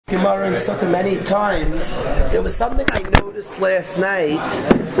Gemara and Sukkah many times. There was something I noticed last night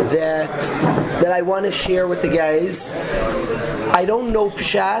that I want to share with the guys. I don't know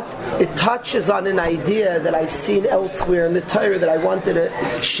Pshat. It touches on an idea that I've seen elsewhere in the Torah that I wanted to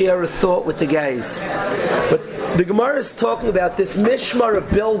share a thought with the guys. But the Gemara is talking about this Mishmar of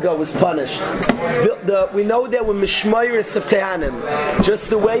Bilga was punished. We know there were Mishmaris of Kehanim. Just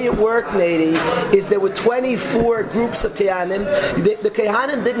the way it worked, Nady, is there were 24 groups of Kehanim. The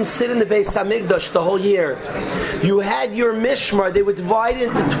Kehanim didn't sit in the Beis Hamikdash the whole year. You had your Mishmar. They were divided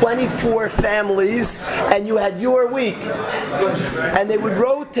into 24 families, and you had your week. And they would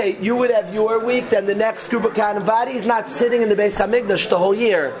rotate. You would have your week, then the next group of Kehanim. Vadi is not sitting in the Beis Hamikdash the whole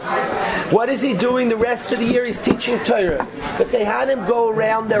year. What is he doing the rest of the year? He's teaching Torah. But Kehanim go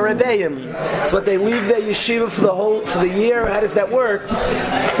around their Rebbeim. So what, they leave their yeshiva for the year? How does that work?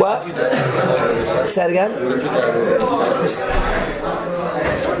 What? Say it again.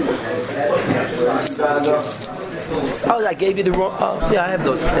 Oh, I gave you the wrong. Oh, yeah, I have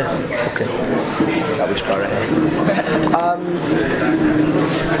those. Okay. Which car I have?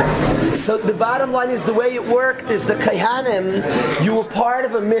 So the bottom line is the way it worked is the Kehanim, you were part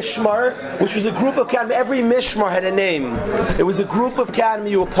of a Mishmar, which was a group of Kehanim. Every Mishmar had a name. It was a group of Kehanim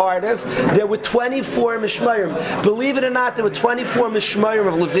you were part of. There were 24 Mishmarim. Believe it or not, there were 24 Mishmarim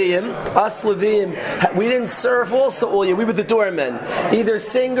of Leviim. Us Leviim, we didn't serve also all year. We were the doormen. Either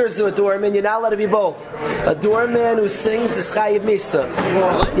singers or doormen. You're not allowed to be both. A doorman who sings is Chayiv Misa.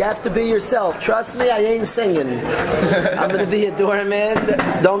 You have to be yourself. Trust me, I ain't singing. I'm going to be a doorman.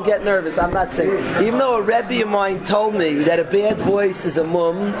 Don't get nervous. I'm not singing. Even though a Rebbe of mine told me that a bad voice is a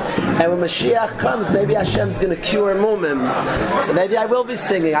mum, and when Mashiach comes, maybe Hashem's going to cure mumim. So maybe I will be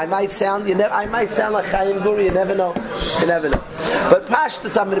singing. I might sound like Chaim Guri. You never know. But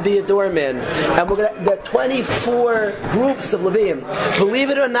Pashtus, I'm going to be a doorman, and there are 24 groups of Leviim. Believe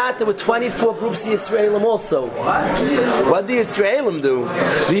it or not, there were 24 groups of Yisraelim also. What do the Yisraelim do?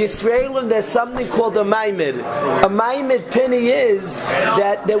 The Yisraelim, there's something called a Maimid. A Maimid penny is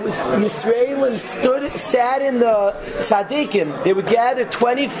that there was Yisraelim sat in the tzaddikim. They would gather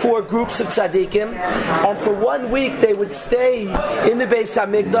 24 groups of tzaddikim, and for 1 week they would stay in the Beis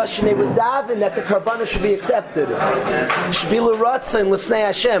Hamikdash, and they would daven that the Karbanah should be accepted. Should be l'ratza and l'fnei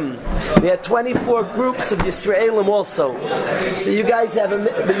Hashem. They had 24 groups of Yisraelim also. So you guys have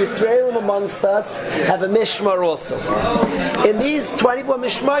the Yisraelim amongst us have a Mishmar also. In these 24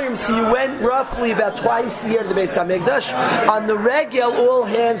 Mishmarim, so you went roughly about twice a year to the Beis Hamikdash. On the Regel, all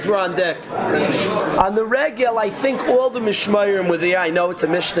hands were on deck. On the Regel, I think all the Mishmarim were there. I know it's a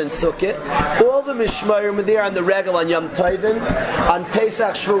Mishnah in Sukkot. All the Mishmarim were there on the Regel on Yom Tovim, on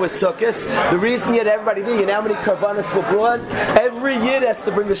Pesach, Shavuos, Sukkot. The reason you had everybody there, you know how many karbanos were brought? Every Yid has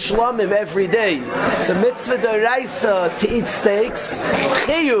to bring a shlamim every day. It's a mitzvah d'oraisa to eat steaks.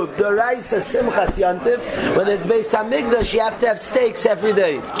 Chiyuv d'oraisa simchas yantiv. When there's Beis Hamikdash, you have to have steaks every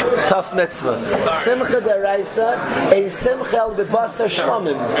day. Tough mitzvah. Simcha d'oraisa, a simcha el b'basar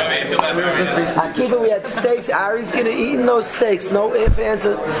shlamim. Akiva, we had steaks. Ari's going to eat those steaks. No ifs, ands,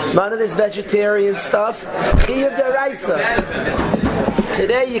 none of this vegetarian stuff. Chiyuv d'oraisa.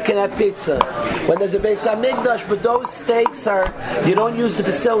 Today you can have pizza. When there's a Beis Hamikdash, but those steaks you don't use the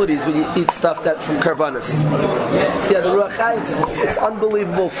facilities when you eat stuff that from karbanos. Yeah, the Ruach Hayes, it's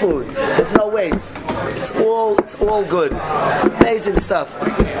unbelievable food. There's no waste. It's all good. Amazing stuff.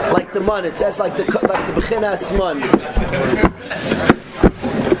 Like the mun, it says like the Bechinas mun.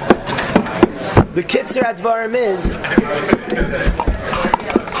 The Kitzur Advarim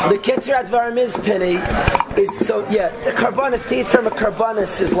is penny. The karbanis, to eat from a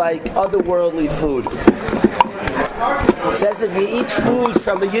karbanis is like otherworldly food. It says if you eat food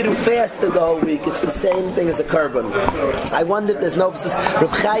from a Yid who fasted the whole week, it's the same thing as a karban. So I wonder if there's no emphasis. Reb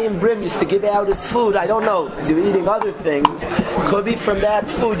Chaim Brim used to give out his food. I don't know, because you were eating other things. Could be from that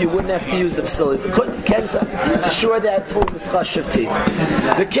food you wouldn't have to use the facilities. It couldn't, Kenza. For sure that food was chashav teeth.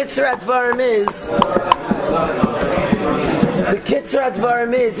 The Kitzur Advarim is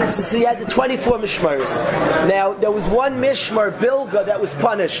so you had the 24 Mishmaris. Now, there was one Mishmar, Bilga, that was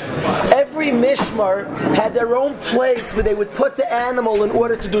punished. Every Mishmar had their own place where they would put the animal in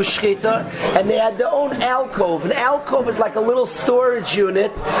order to do shchita, and they had their own alcove. An alcove is like a little storage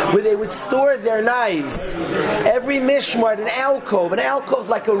unit where they would store their knives. Every Mishmar had an alcove. An alcove is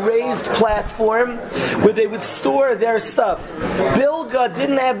like a raised platform where they would store their stuff. Bilga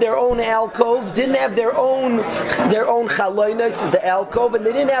didn't have their own alcove, didn't have their own chaloinos, is the alcove, and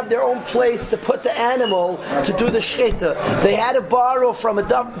they didn't have their own place to put the animal to do the shchita. They had to borrow from a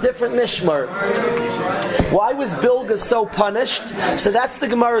different mishmar. Why was Bilga Bilga so punished? So that's the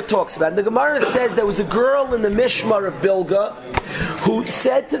Gemara talks about. And the Gemara says there was a girl in the Mishmar of Bilga who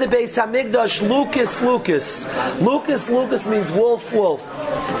said to the Beis Hamikdash, Lucas, Lucas. Lucas, Lucas means wolf, wolf.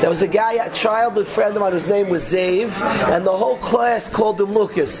 There was a guy, a childhood friend of mine whose name was Zav, and the whole class called him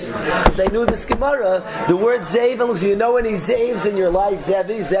Lucas. Because they knew this Gemara, the word Zav and Lucas, you know any Zavs in your life,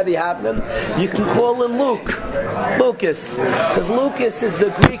 Zevi happened, you can call him Luke. Lucas. Because Lucas is the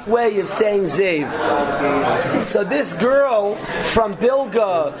Greek way of saying Zav. So this girl from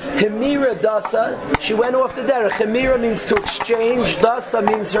Bilga, Hemira Dasa, she went off the derech. Hemira means to exchange, Dasa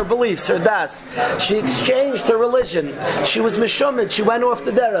means her beliefs, her das. She exchanged her religion. She was Meshumid, she went off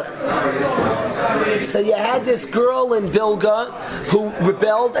the derech. So you had this girl in Bilga who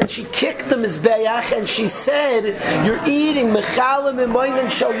rebelled and she kicked the Mizbeach and she said, you're eating Mechalim and Moinen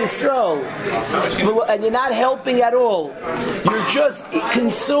Shal Yisrael. And you're not helping at all. You're just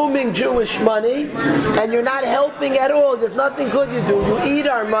consuming Jewish money and you're not helping at all. There's nothing good you do. You eat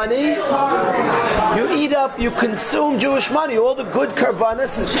our money, you eat up, you consume Jewish money. All the good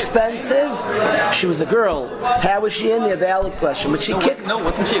karbanas is expensive. She was a girl. How was she in there? Valid question. But she kicked. No,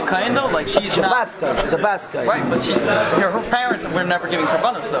 wasn't she a kain though? Like she's a Baska. She's a Baska. Right, but her parents were never giving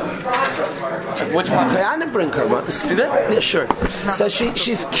karbanos though. Like, which one? I didn't bring karbanos. Did they? Yeah, sure. So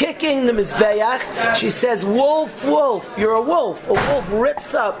she's kicking the Mizbeach. She says, wolf, wolf, you're a wolf. A wolf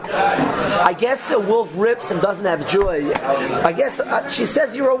rips up. I guess a wolf rips and doesn't have joy. I guess she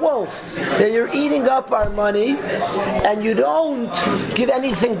says you're a wolf. That you're eating up our money and you don't give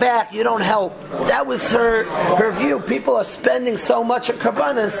anything back. You don't help. That was her view. People are spending so much on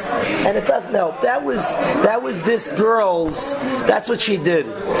karbanas and it doesn't help. That was this girl's. That's what she did.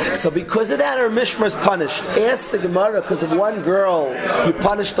 So because of that, her mishmar is punished. Ask the Gemara, because of one girl, you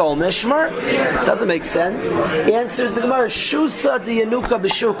punished all mishmar? Doesn't make sense. Answers the Gemara, Shusa di Yanuka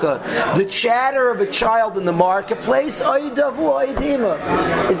b'shuka. The chatter of a child in the marketplace, oidavu oidima,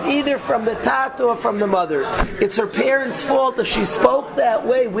 is either from the tata or from the mother. It's her parents' fault if she spoke that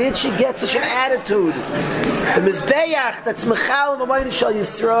way. Where'd she get such an attitude? The Mizbeach, that's Mechal B'Mayne Shal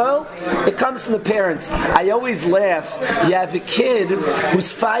Yisrael, it comes from the parents. I always laugh. You have a kid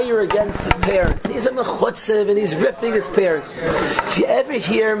who's fire against his parents. He's a mechutziv and he's ripping his parents. If you ever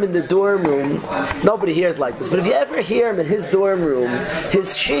hear him in the dorm room, nobody hears like this, but if you ever hear him in his dorm room,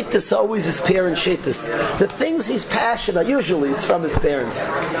 his shittus always his parents' shittus. The things he's passionate about, usually it's from his parents.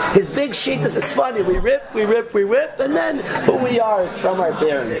 His big shittus, it's funny, we rip, and then who we are is from our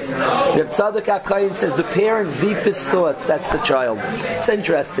parents. Reb Tzadok HaKohen says the parents' deepest thoughts, that's the child. It's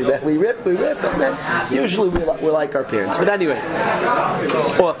interesting that we rip, and then usually we're like our parents. But anyway,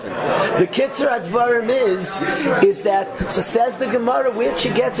 often. The Kitzur Advarim is that, so says the Gemara, where she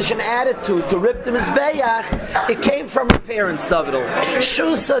gets such an attitude to rip the Mizbeach, it came from her parents, Davidol.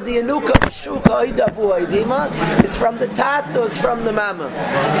 Shusa di Yanuka Shuka Oidavu Oidima is from the Tata, is from the Mama.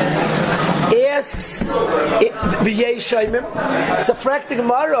 Asks it's a fractic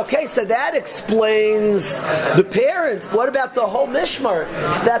Gemara. Okay, so that explains the parents. What about the whole mishmar?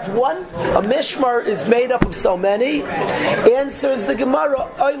 So that's one. A mishmar is made up of so many. Answers the Gemara.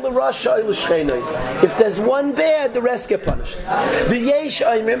 If there's one bad, the rest get punished.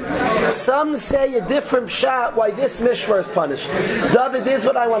 Some say a different shot why this mishmar is punished. David, this is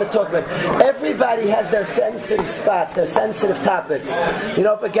what I want to talk about. Everybody has their sensitive spots, their sensitive topics. You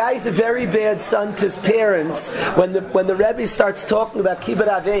know, if a guy's a very bad son to his parents, when the Rebbe starts talking about Kibbut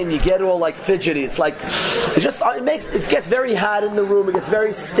Avein, you get all like fidgety. It's like it gets very hot in the room. It gets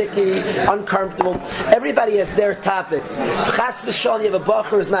very sticky, uncomfortable. Everybody has their topics. If Chas v'Shalom, you have a bacher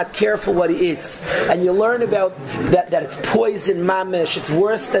who's not careful what he eats, and you learn about that it's poison mamish. It's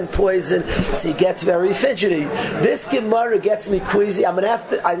worse than poison, so he gets very fidgety. This Gemara gets me queasy. I'm gonna have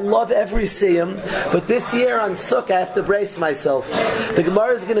to. I love every siyum, but this year on Sukkah I have to brace myself. The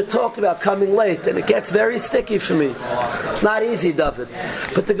Gemara is going to talk about coming late, and it gets very sticky for me. It's not easy, David.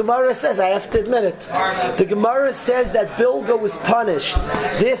 But the Gemara says, I have to admit it. The Gemara says that Bilga was punished.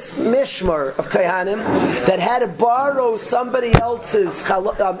 This mishmar of Kohanim that had to borrow somebody else's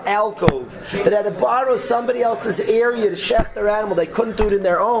alcove, that had to borrow somebody else's area to shech their animal, they couldn't do it in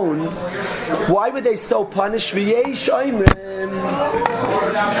their own. Why were they so punished?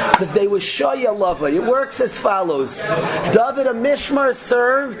 Because they were shoya lava. It works as follows. David, a mishmar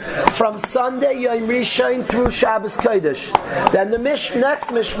served from Sunday Yom Rishon through Shabbos Kodesh. Then the next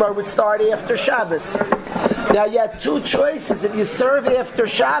mishmar would start after Shabbos. Now you had two choices. If you serve after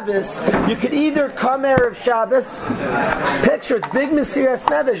Shabbos, you could either come Erev Shabbos, pick picture. It's big Mesiras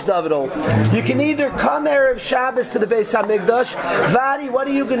Nefesh, Davidol. You can either come Erev Shabbos to the Beis HaMikdash. Vadi, what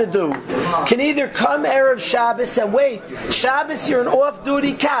are you going to do? Can either come Erev Shabbos and wait. Shabbos, you're an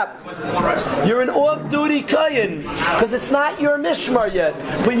off-duty cap. You're an off-duty kohen because it's not your mishmar yet.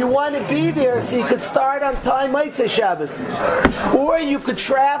 But you want to be there so you could start on time, might say Shabbos. Or you could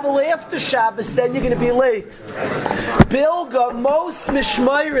travel after Shabbos, then you're going to be late. Bilga, most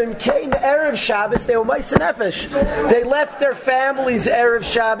mishmayrim came Erev Shabbos, they were Ma'aseh Nefesh. They left their families Erev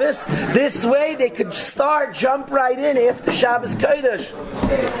Shabbos. This way they could jump right in after Shabbos Kodesh.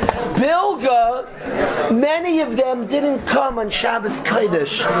 Bilga, many of them didn't come on Shabbos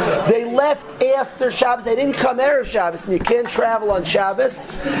Kodesh. They left after Shabbos. They didn't come Erev Shabbos, and you can't travel on Shabbos.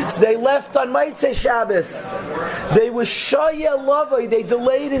 So they left on Motzei Shabbos. They were Shoya Lavai. They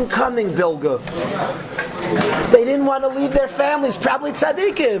delayed in coming, Bilga. They didn't want to leave their families. Probably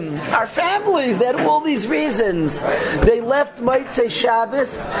tzaddikim. Our families. They had all these reasons. They left Motzei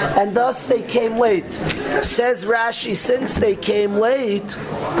Shabbos, and thus they came late. Says Rashi, since they came late,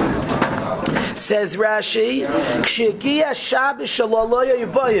 says Rashi,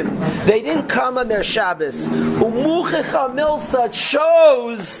 they didn't come on their Shabbos. It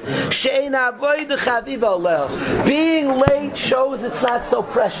shows being late shows it's not so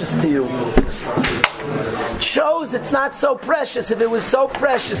precious to you. It shows it's not so precious. If it was so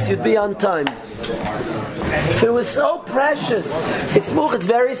precious, you'd be on time. If it was so precious, it's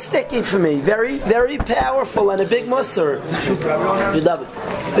very sticky for me, very, very powerful, and a big musser.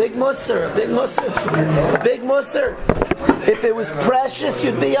 Big musser, big musser, big musser. If it was precious,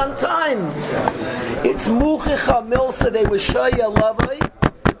 you'd be on time. It's muchicha milsa. They were shaya lavai.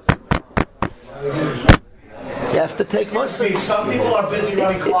 You have to take muscle. Some people are busy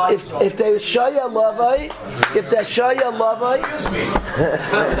running clocks. If they're shaya lavai,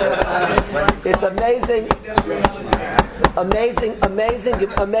 it's amazing. Amazing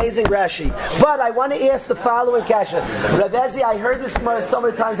Rashi. But I want to ask the following kasha. Ravezi, I heard this Gemara so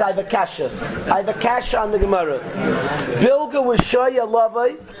many times. I have a kasha on the Gemara. Bilga was shaya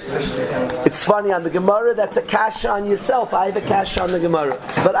lavai. It's funny on the Gemara. That's a kasha on yourself. I have a kasha on the Gemara,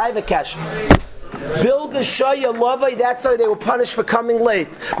 but I have a kasha. Bilga Shaya Lavai, that's why they were punished for coming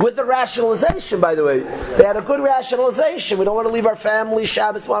late. With the rationalization, by the way. They had a good rationalization. We don't want to leave our family,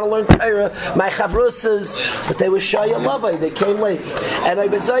 Shabbos, want to learn Torah, my chavrusas, but they were Shaya Lavai, they came late. And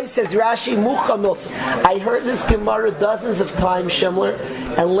Ibazai says, Rashi, Mucha Milsa. I heard this Gemara dozens of times, Shemler,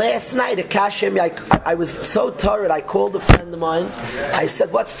 and last night at Kashem, I was so tired, I called a friend of mine. I said,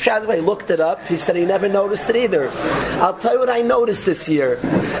 what's the translation? He looked it up. He said he never noticed it either. I'll tell you what I noticed this year.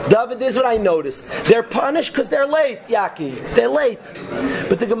 David, this is what I noticed. They're punished because they're late, Yaki. They're late.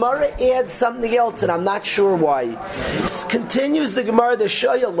 But the Gemara adds something else, and I'm not sure why. Continues the Gemara, the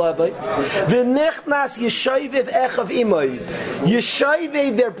Shaya Lavai. V'nichnas Yeshoiviv Echav Imoi.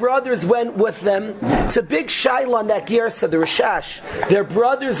 Yeshoiviv, their brothers went with them. It's a big shaila on that Gersa, the Rishash. Their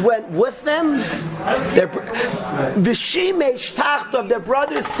brothers went with them. V'shimesh Tachtov, their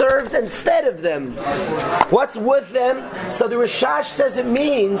brothers served instead of them. What's with them? So the Rishash says it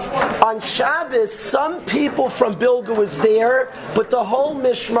means on Shabbos, some people from Bilga was there, but the whole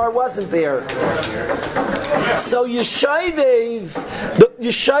Mishmar wasn't there. So Yeshoiviv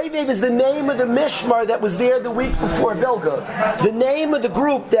is the name of the Mishmar that was there the week before Bilga. The name of the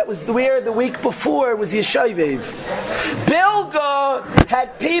group that was there the week before was Yeshoiviv. Bilga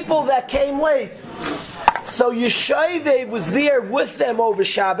had people that came late. So Yeshoiviv was there with them over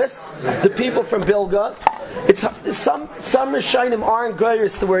Shabbos, the people from Bilga. It's some Rishonim aren't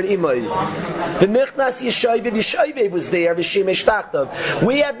goyers the word imay. The nichnas Yeshoiviv was there. V'shimesh tachtav.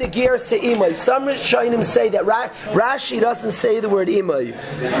 We have the gersa imay. Some Rishonim say that Rashi doesn't say the word imay.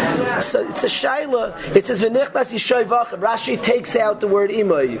 So it's a shaila. It says v'nichnas Yeshoiv. Rashi takes out the word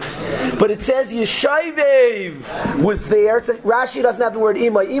imay, but it says Yeshoiviv was there. Rashi doesn't have the word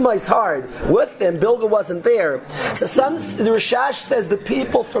imay. Imay is hard. With them, Bilga wasn't there. So the Rishash says the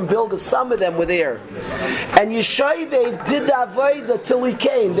people from Bilga, some of them were there. And Yeshoiviv did the avodah till he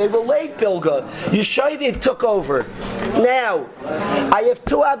came. They were late, Bilga. Yeshoiviv took over. Now, I have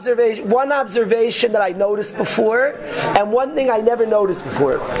two observations. One observation that I noticed before, and one thing I never noticed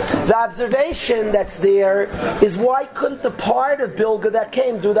before. The observation that's there is why couldn't the part of Bilga that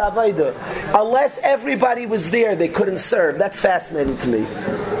came do the avodah? Unless everybody was there, they couldn't serve. That's fascinating to me.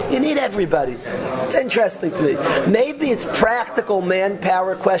 You need everybody. It's interesting to me. Maybe it's practical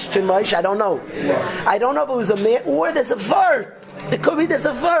manpower question, Moshe. I don't know. I don't know if it was a man or there's a vert. It could be there's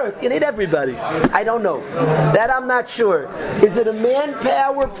a vert. You need everybody. I don't know. That I'm not sure. Is it a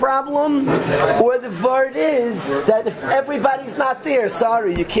manpower problem, or the vert is that if everybody's not there,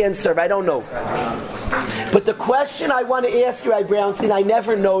 sorry, you can't serve. I don't know. But the question I want to ask you, Rabbi Brownstein, I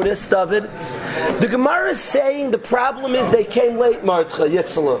never noticed of it. The Gemara is saying the problem is they came late, Martcha,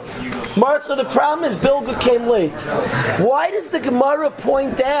 Yitzhak. Martcha, the problem is Bilga came late. Why does the Gemara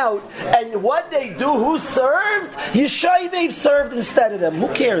point out, and what they do, who served? Yeshayvev served instead of them. Who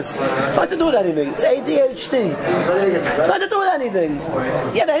cares? It's not to do with anything. It's ADHD. It's not to do with anything.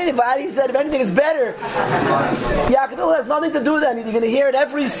 Yeah, if anything, Vadi said if anything is better, Yaakov has nothing to do with anything. You're going to hear it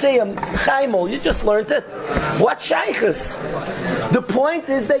every Siyam. Chaimol, you just learned it. What shaykhs? The point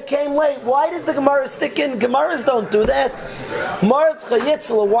is they came late. Why does the Gemara stick in? Gemaras don't do that. Martcha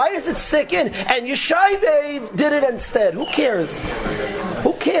Yitzhak, why does it stick in? And Yeshayvev did it instead. Who cares?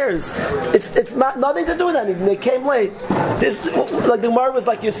 Who cares? It's not, nothing to do with anything. They came late. Like the Gemara was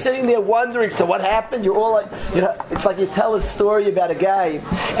like you're sitting there wondering, so what happened? You're all like, it's like you tell a story about a guy,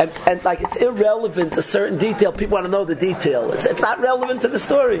 and like it's irrelevant to certain detail. People want to know the detail. It's not relevant to the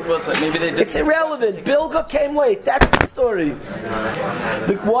story. Well, so maybe they did. It's irrelevant. Bilga came late. That's the story.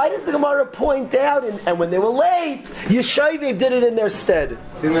 Why does the Gemara point out? And when they were late, Yeshayvev did it in their stead.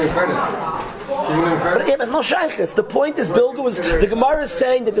 But yeah, there's no shaykhs. The point is, Bilga was. The Gemara is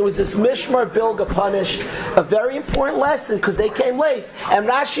saying that there was this Mishmar Bilga punished, a very important lesson because they came late. And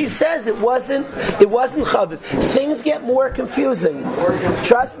Rashi says it wasn't Chaviv. Things get more confusing.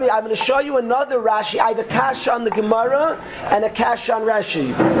 Trust me, I'm going to show you another Rashi. I have a kash on the Gemara and a kash on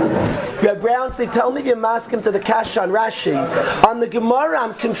Rashi. Rabbi Browns, they tell me you mask him to the kash on Rashi. On the Gemara,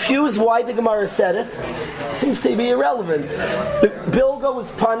 I'm confused why the Gemara said it. Seems to be irrelevant. The Bilga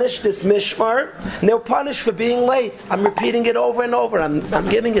was punished, this Mishmar, and they were punished for being late. I'm repeating it over and over. I'm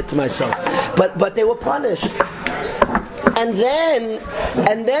giving it to myself. But they were punished. And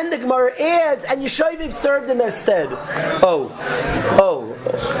then the Gemara adds, and Yeshayvev served in their stead.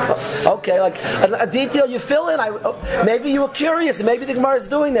 Okay, like a detail you fill in. Maybe you were curious. Maybe the Gemara is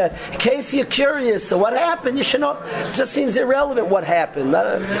doing that. In case you're curious, so what happened? You should know. It just seems irrelevant what happened.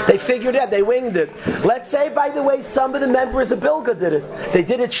 They figured it out. They winged it. Let's say, by the way, some of the members of Bilga did it. They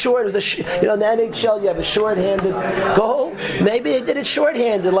did it short. It was in the NHL you have a short-handed goal. Maybe they did it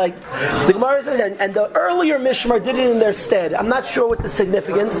short-handed. Like the Gemara says, and the earlier Mishmar did it in their stead. I'm not sure what the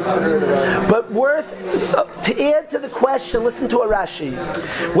significance. But worse, to add to the question, listen to a Rashi.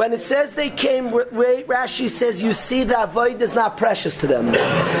 When it says they came late, Rashi says, you see the avoid is not precious to them.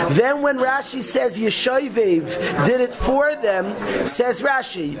 Then when Rashi says Yeshayvev did it for them, says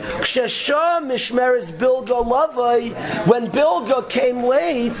Rashi, Kshesha Mishmeres Bilga Lavai, when Bilga came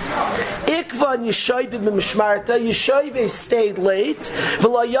late, Ikvan Yeshayvev Mishmarta, Yeshayvev stayed late,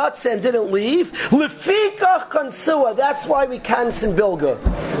 V'layatz and didn't leave, Lefikach Kansua, that's why we cancel Bilga.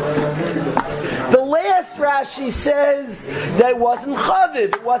 The last Rashi says that it wasn't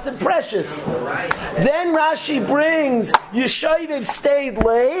chaviv, it wasn't precious. Then Rashi brings Yeshayvev stayed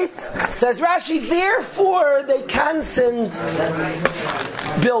late. Says Rashi, therefore they canceled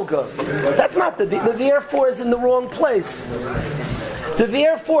Bilga. That's not the therefore is in the wrong place. The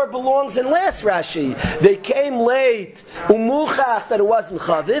therefore belongs in last Rashi. They came late, umuchach, that it wasn't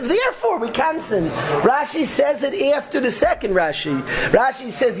chaviv. Therefore, we cancel. Rashi says it after the second Rashi.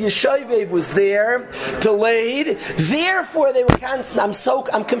 Rashi says Yeshayvev was there, delayed. Therefore, they were canceled.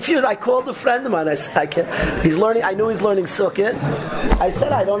 I'm confused. I called a friend of mine. I said, he's learning. I knew he's learning Sukkot. I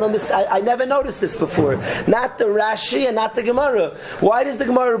said, I don't understand. I never noticed this before. Not the Rashi and not the Gemara. Why does the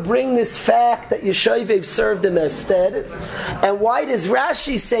Gemara bring this fact that Yeshayvev served in their stead? And why does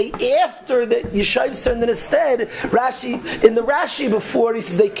Rashi say after that Yeshayvev served in their stead? Rashi, in the Rashi before, he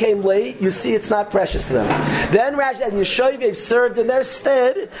says they came late. You see, it's not precious to them. Then Rashi and Yeshayvev served in their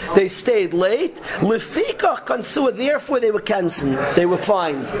stead. They stayed late. Lefikach kansua. Therefore, they were cancelled. They were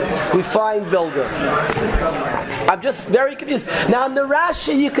fined. We fined Bilga. I'm just very confused. Now in the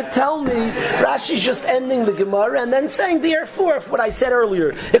Rashi, you could tell me Rashi's just ending the Gemara and then saying therefore what I said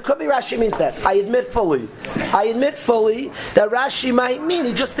earlier. It could be Rashi means that. I admit fully that Rashi might mean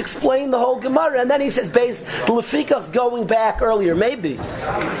he just explained the whole Gemara and then he says based the Lefikach's going back earlier. Maybe.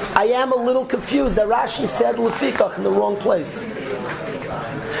 I am a little confused that Rashi said Lefikach in the wrong place.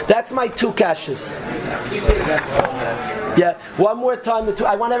 That's my two kashas. Yeah, one more time.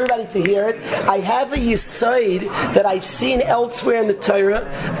 I want everybody to hear it. I have a yisoid that I've seen elsewhere in the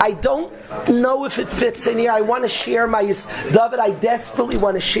Torah. I don't know if it fits in here. I want to share my David, I desperately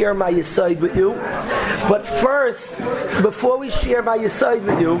want to share my yisoid with you. But first, before we share my yisoid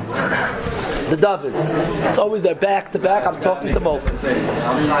with you, The Davids. It's always they're back to back. I'm talking to both.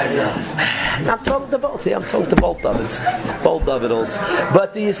 I'm talking to both. Yeah, I'm talking to both Davids. Both Davidos.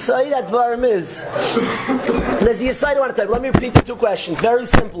 But the Yisai Advarim is, there's the Yisai I want to tell you. Let me repeat the two questions very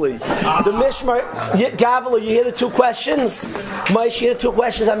simply. The Mishmar, Gavila, you hear the two questions? Maish, you hear the two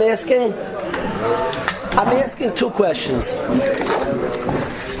questions I'm asking? I'm asking two questions.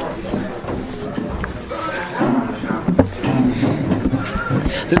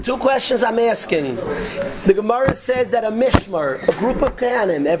 The two questions I'm asking. The Gemara says that a Mishmar, a group of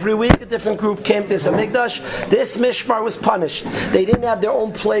Kohanim, every week a different group came to this Mikdash. This Mishmar was punished. They didn't have their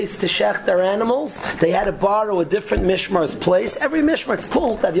own place to shech their animals. They had to borrow a different Mishmar's place. Every Mishmar, it's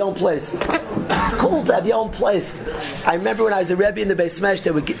cool to have your own place. It's cool to have your own place. I remember when I was a Rebbe in the Beis Mesh,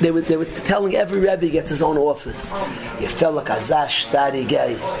 they were telling every Rebbe gets his own office. You felt like Azash Tadi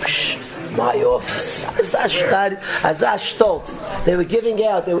Gay. My office. Azash Stoltz. They were giving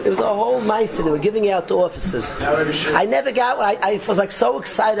out. It was a whole meister. They were giving out to offices. I never got one. I was like so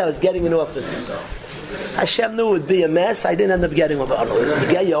excited I was getting an office. Hashem knew it would be a mess. I didn't end up getting one. But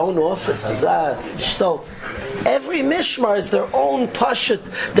you get your own office. Azash Stoltz. Every mishmar is their own pashut,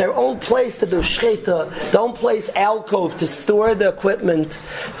 their own place to do shchita, their own place alcove to store the equipment.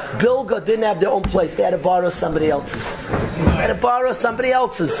 Bilga didn't have their own place; they had to borrow somebody else's.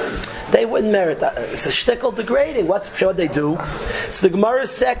 They wouldn't merit. It's a shtickle degrading. What's what they do? So the Gemara's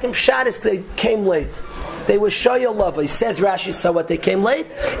second pshat is they came late. They were shoya lava. He says Rashi saw what they came late.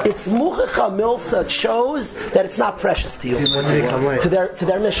 It's muchacha milsa. It shows that it's not precious to you. When did they come late? To their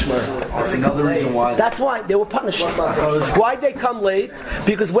mishmar. That's another reason why. That's why they were punished. Why they come late?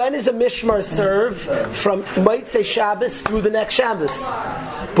 Because when is a mishmar served? From Motzei Shabbos through the next Shabbos.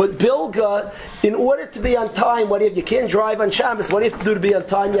 But Bilga, in order to be on time, you can't drive on Shabbos. What do you have to do to be on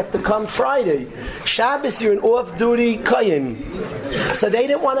time? You have to come Friday. Shabbos, you're an off-duty kohen. So they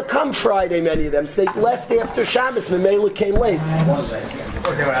didn't want to come Friday, many of them. So they left after Shabbos. Memela came late.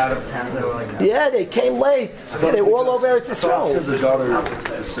 Or they were out of town. They were like, yeah, they came late. Yeah, they were all over Eretz Yisrael.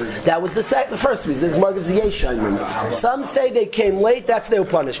 That was the first reason. There's Margav Ziyesha. Some say they came late. That's they were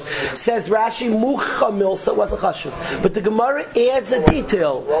punished. Says Rashi, Mucha Milsa was a chashuv. But the Gemara adds a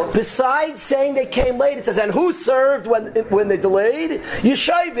detail. Besides saying they came late, it says, and who served when they delayed?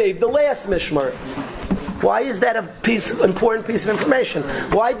 Yeshayvev, the last mishmar. Why is that important piece of information?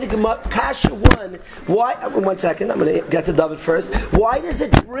 Why the Gemara Kasha 1? Why? 1 second. I'm going to get to David first. Why does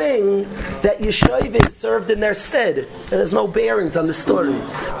it bring that Yeshayvev served in their stead? There's no bearings on the story.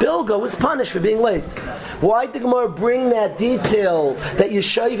 Bilga was punished for being late. Why did the Gemara bring that detail that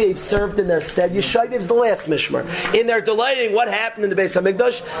Yeshayvev served in their stead? Yeshayvev is the last mishmar. In their delaying, what happened in the Beis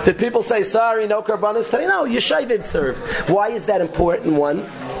Hamikdash? Did people say sorry, no karbanos today? No, Yeshayvev served. Why is that important one?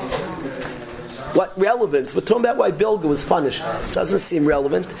 What relevance? We're talking about why Bilga was punished. It doesn't seem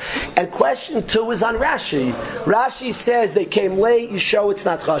relevant. And question 2 is on Rashi. Rashi says they came late, you show it's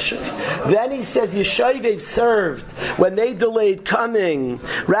not chashuv. Then he says Yeshayvev served when they delayed coming.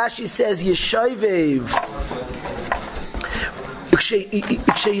 Rashi says Yeshayvev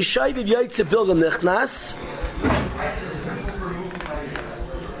Yeshayvev Yaitze Bilga Nechnas.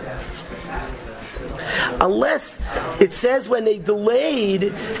 Unless it says when they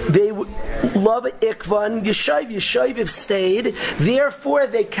delayed, they love ikvan Yeshayvev stayed. Therefore,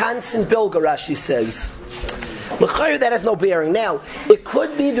 they constant Bilga. Rashi says. L'chayr, that has no bearing. Now, it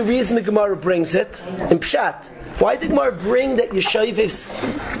could be the reason the Gemara brings it in Pshat. Why did the Gemara bring that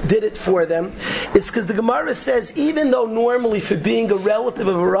Yeshayvev did it for them? It's because the Gemara says even though normally for being a relative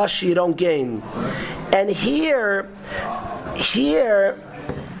of a Rashi you don't gain, and here.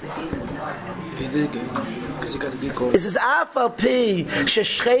 He did gain, because he got the decoy. It says, Afal Pi,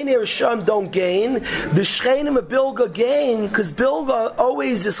 Sheshcheni Rishon don't gain, the Shchenim of Bilga gain, because Bilga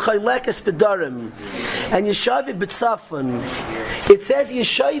always is Chaylekes Bedarim, and Yeshayvev B'tzafon. It says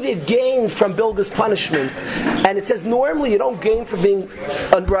Yeshayvev gained from Bilga's punishment, and it says normally you don't gain from being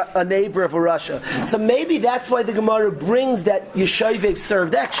a neighbor of a Rasha. So maybe that's why the Gemara brings that Yeshayvev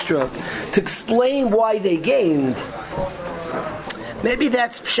served extra, to explain why they gained. Maybe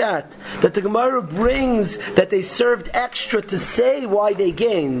that's pshat, that the Gemara brings that they served extra to say why they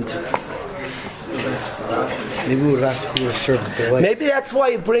gained. Maybe that's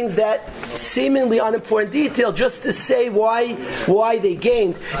why it brings that seemingly unimportant detail just to say why they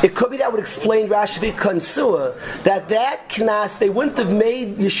gained. It could be that would explain Rashi Kansua, that knas they wouldn't have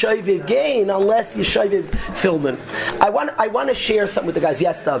made Yeshayvev gain unless Yeshayvev filled in. I want to share something with the guys.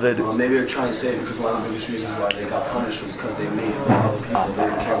 Yes, David. Well, maybe they're trying to say because one of the biggest reasons why they got punished was because they made other people they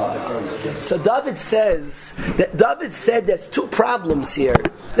didn't care about their friends. So David said there's two problems here.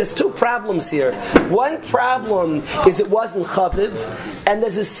 One problem problem is it wasn't chaviv, and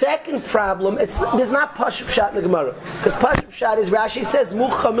there's a second problem. There's not Pashup Pshat in the Gemara, because Pashup Pshat is Rashi says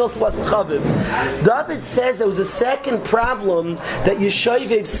Mucha Milsa wasn't chaviv. David says there was a second problem that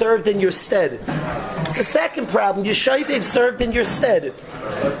Yeshoivig served in your stead. It's a second problem. Yeshoivig served in your stead.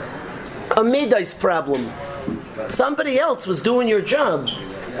 A Midos problem. Somebody else was doing your job.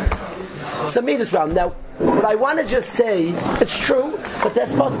 It's a Midos problem. Now, what I want to just say, it's true, but they're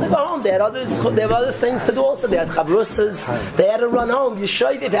supposed to go home. They had other things to do also. They had chavrusas. They had to run home.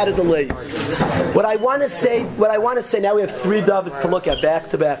 Yeshoivig had a delay. What I want to say, now we have 3 Davids to look at,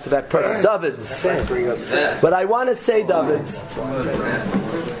 back to back. Perfect. Davids. What I want to say, Davids,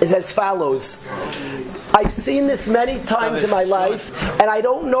 is as follows. I've seen this many times in my life, and I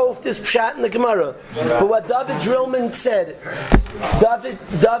don't know if this pshat in the Gemara, but what David Drillman said, David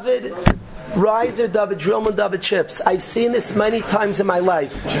Riser, David Drillman, David Chips, I've seen this many times in my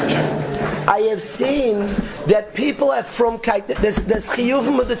life. I have seen that people have from there's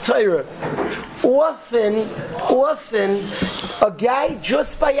chiyuvim of the Torah. Often, a guy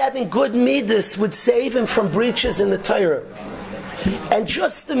just by having good midas would save him from breaches in the Torah. And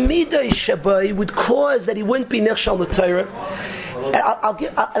just the Midos Shabai would cause that he wouldn't be Nechshal the Torah. And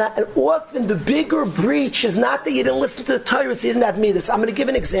often the bigger breach is not that you didn't listen to the Torah, so you didn't have Midas. I'm going to give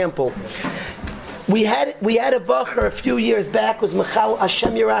an example. We had a bacher a few years back, was Michal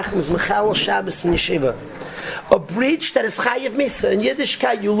Hashem Yerachim, was Michal Shabbos in Yeshiva. A breach that is Chayiv Misa. In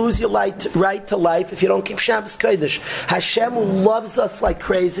Yiddishkeit, you lose your right to life if you don't keep Shabbos Kodesh. Hashem, who loves us like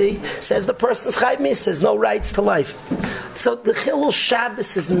crazy, says the person's Chayiv Misa, has no rights to life. So the Chilul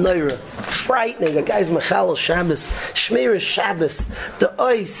Shabbos is Neira. Frightening. A guy's Mechal Shabbos. Shmir is Shabbos. The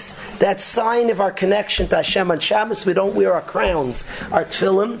Ois, that sign of our connection to Hashem. On Shabbos, we don't wear our crowns, our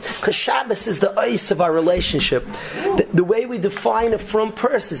tefillin, because Shabbos is the Ois of our relationship. The way we define a from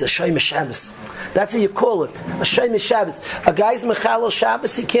person is a Shoym Shabbos. That's how you call it. A Shoym Shabbos. A guy's Mechal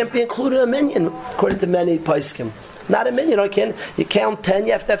Shabbos, he can't be included in a minyan, according to many Paiskim. Not a minyan. You count 10,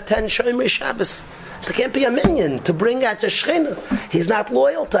 you have to have 10 Shoym Shabbos. There can't be a minyan to bring out the Shechina. He's not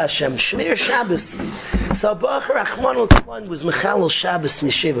loyal to Hashem. Shmir Shabbos. So Bacher Achman al-Tzman was Mechal Shabbos in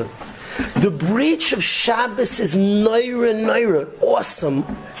Yeshiva. The breach of Shabbos is Neira, awesome,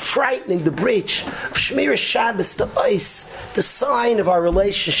 frightening. The breach of Shmir Shabbos, the ice, the sign of our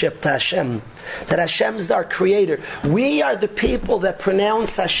relationship to Hashem. That Hashem is our creator. We are the people that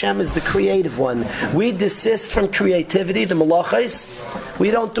pronounce Hashem as the creative one. We desist from creativity, the malachas.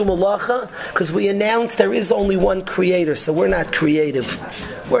 We don't do malacha because we announce there is only one creator, so we're not creative.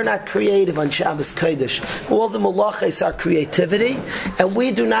 We're not creative on Shabbos Kodesh. All the malachas are creativity, and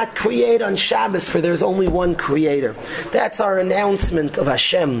we do not create on Shabbos, for there's only one creator. That's our announcement of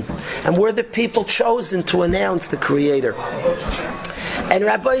Hashem. And we're the people chosen to announce the creator. And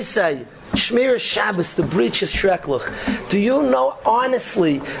Rabbi say, Shmir Shabbos, the breach is Shreklach. Do you know,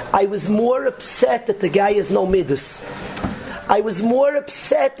 honestly, I was more upset that the guy has no midas. I was more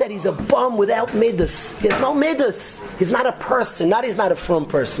upset that he's a bum without midas. He has no midas. He's not a person. He's not a from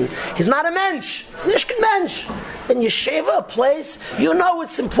person. He's not a mensch. He's nishkin mensch. In Yeshiva, a place, you know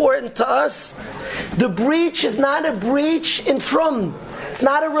it's important to us. The breach is not a breach in from. It's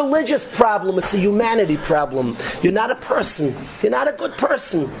not a religious problem. It's a humanity problem. You're not a person. You're not a good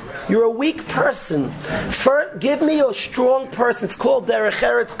person. You're a weak person. First, give me a strong person. It's called Derech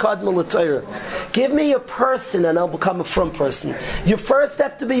Eretz Kadma l'Torah. Give me a person and I'll become a from person. You first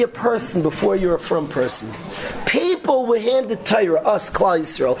have to be a person before you're a from person. People were handed Torah, us, Klal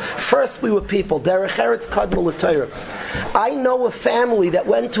Yisrael. First we were people. Derech Eretz Kadma l'Torah. I know a family that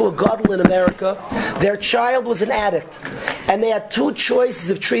went to a gadol in America. Their child was an addict. And they had 2 choices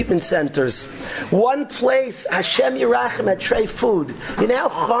of treatment centers. One place, Hashem Yerachim, had tray food. You know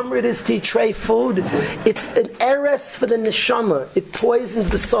how chomer it is to eat tray food? It's an eres for the neshama. It poisons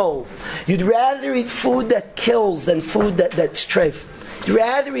the soul. You'd rather eat food that kills than food that's treif. You'd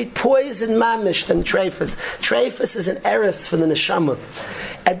rather eat poison mamish than treifus. Treifus is an eres for the neshama.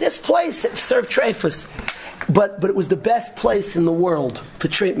 At this place, it served treifus. But it was the best place in the world for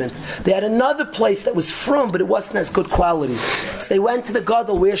treatment. They had another place that was from, but it wasn't as good quality. So they went to the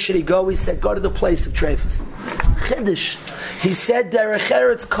gadol. Where should he go? He said, go to the place of treifus. Chiddush. He said, Derech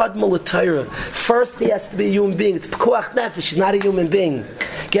Eretz Kadma l'Torah. First, he has to be a human being. It's pekuach nefesh. He's not a human being.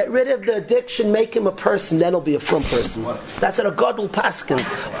 Get rid of the addiction, make him a person, then he'll be a from person. That's what a gadol paskin.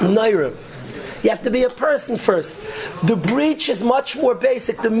 Neira. You have to be a person first. The breach is much more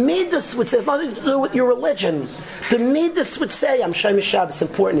basic. The Midos would say, it's nothing to do with your religion. The Midos would say, I'm Shoym Shabbos,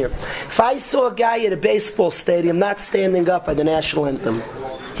 important here. If I saw a guy at a baseball stadium not standing up by the national anthem,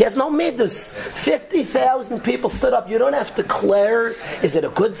 He has no midas. 50,000 people stood up. You don't have to declare, is it a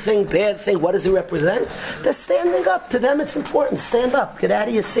good thing, bad thing, what does it represent? They're standing up. To them it's important. Stand up. Get out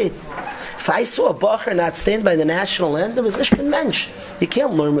of your seat. If I saw a bacher not stand by the national anthem, it's nicht kein Mensch. You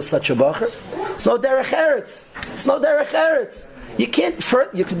can't learn with such a bacher. It's no Derech Eretz. It's no Derech Eretz. You can't,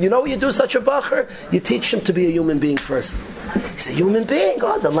 you know what you do such a bacher? You teach him to be a human being first. He's a human being.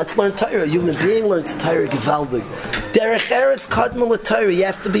 Oh, then let's learn Torah. A human being learns Torah gewaldig. Derech Eretz Kadma l'Torah. You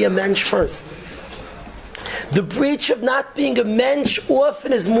have to be a mensch first. The breach of not being a mensch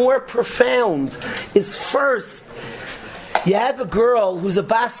often is more profound. Is first, you have a girl who's a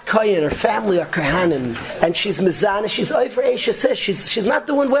bas kohen, her family are kohanim, and she's mizana, she's over Eishes Ish. She's not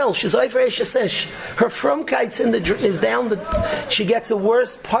doing well. She's over Eishes Ish. Her frumkeit's is down. She gets a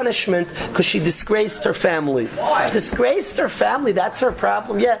worse punishment because she disgraced her family. Why? Disgraced her family. That's her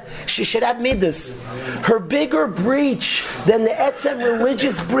problem. Yeah, she should have midas. Her bigger breach than the etzem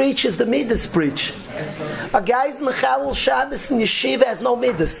religious breach is the midas breach. A guy's mechalel Shabbos in yeshiva has no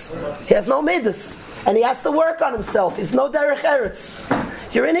midas. He has no midas. And he has to work on himself. He's no Derech Eretz.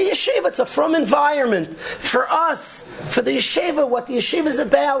 You're in a yeshiva. It's a frum environment. For us, for the yeshiva, what the yeshiva is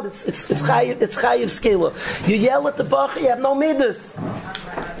about, it's chayiv skila. You yell at the bach, you have no midas.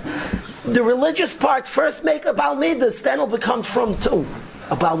 The religious part first make a bal midas, then it'll become frum too.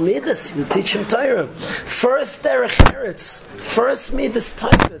 A bal midas, you teach him Torah. First Derech Eretz. First midas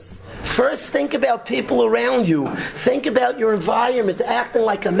typus. First, think about people around you. Think about your environment, acting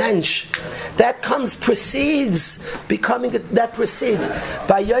like a mensch. That precedes.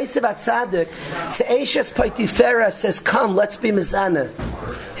 By Yosef Atzadik, Se'eshes Potifera says, come, let's be mizana.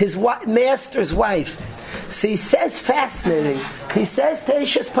 His master's wife. So he says, fascinating. He says to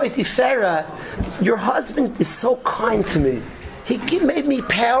Eshes Potifera, your husband is so kind to me. He made me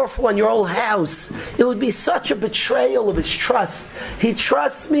powerful in your whole house. It would be such a betrayal of his trust. He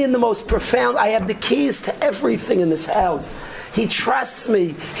trusts me in the most profound. I have the keys to everything in this house. He trusts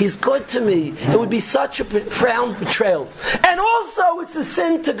me. He's good to me. It would be such a profound betrayal. And also, it's a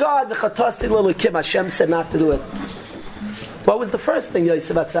sin to God. Hashem said not to do it. What was the first thing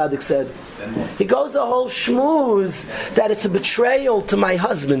Yosef Atzadik said? He goes a whole shmooze that it's a betrayal to my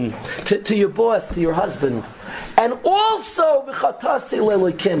husband, to your boss, to your husband. And also, the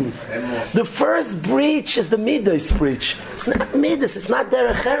first breach is the Midos breach. It's not Midos, it's not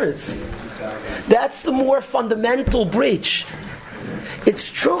Derech Eretz. That's the more fundamental breach.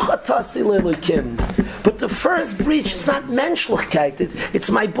 It's true chatasi le'elokim, but the first breach, it's not menschlichkeit. It's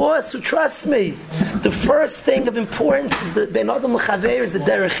my boss who trusts me. The first thing of importance is the ben adam l'chaver, is the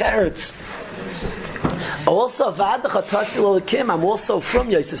derech eretz. Also, v'ad chatasi le'elokim, I'm also from,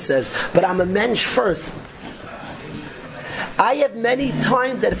 Yosef says, but I'm a mensch first. I have many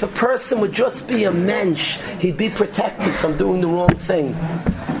times that if a person would just be a mensch, he'd be protected from doing the wrong thing.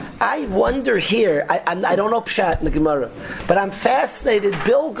 I wonder here, I don't know Pshat in the Gemara, but I'm fascinated.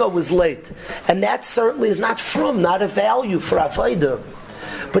 Bilga was late, and that certainly is not a value for Avodah.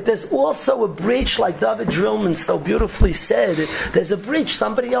 But there's also a breach, like David Drillman so beautifully said, there's a breach,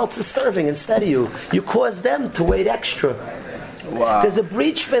 somebody else is serving instead of you. You cause them to wait extra. Wow. There's a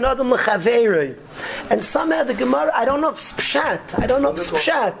breach ben adam l'chaverei, and somehow the Gemara, I don't know if it's pshat,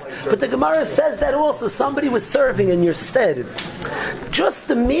 but the Gemara says that also somebody was serving in your stead. Just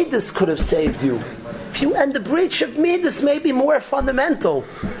the midas could have saved you. And the breach of midas may be more fundamental.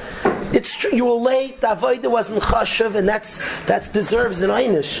 It's true, you were late, the avodah wasn't chashav, and that deserves an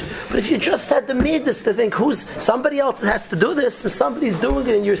einish. But if you just had the midas to think, somebody else has to do this, and somebody's doing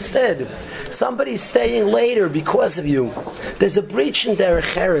it in your stead. Somebody's staying later because of you. There's a breach in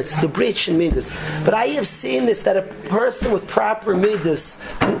Derech Eretz, it's a breach in midas. But I have seen this, that a person with proper midas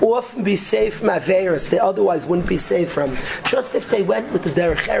can often be safe from averos they otherwise wouldn't be safe from, just if they went with the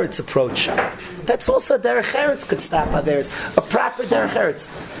Derech Eretz approach. That's also Derech Eretz could stop averos. A proper Derech Eretz.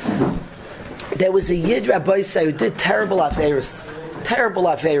 There was a Yid Rabbi who did terrible averos.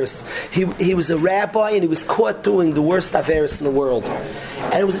 He was a rabbi and he was caught doing the worst averos in the world.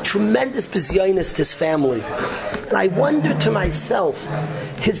 And it was a tremendous bizyonis to his family. And I wondered to myself,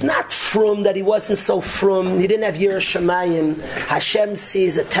 he's not frum that he wasn't so frum, he didn't have Yiras Shamayim, Hashem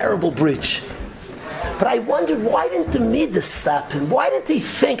sees a terrible breach. But I wondered, why didn't the Midas stop him? Why didn't he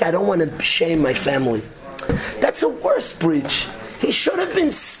think, I don't want to shame my family? That's a worse breach. He should have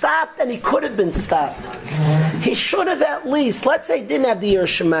been stopped, and he could have been stopped. He should have at least, let's say he didn't have the Yiras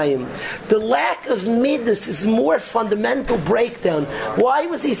Shamayim. The lack of Midas is more fundamental breakdown. Why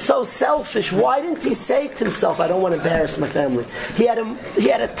was he so selfish? Why didn't he say to himself, I don't want to embarrass my family? He had a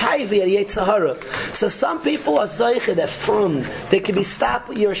taiva, he had a Yetzer Hara. So some people are zeicha, they're from. They can be stopped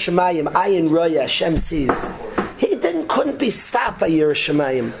with Yiras Shamayim, ayin roya, Hashem sees. He didn't couldn't be stopped by Yiras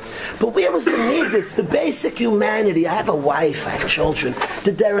Shamayim. But where was the Midos, the basic humanity? I have a wife, I have children.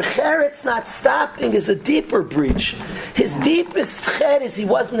 The Derech Eretz not stopping is a deeper breach. His deepest ched is he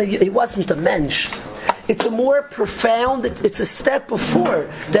wasn't a mensch. It's a more profound, it's a step before.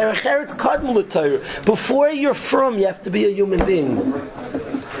 Derech Eretz Kadma l'Torah. Before you're from, you have to be a human being.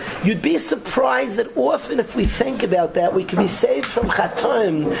 You'd be surprised that often, if we think about that, we can be saved from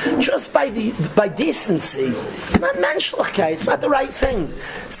Chatoim just by decency. It's not menschlichkeit. It's not the right thing.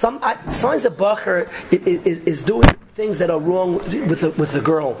 Sometimes a bacher is doing things that are wrong with the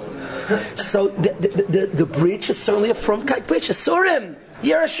girl. So the breach is certainly a frumkeit breach. Surim,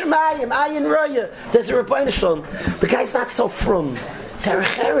 Yiras Shamayim, Ayin Raya. There's a Rabbi Shalom. The guy's not so frum.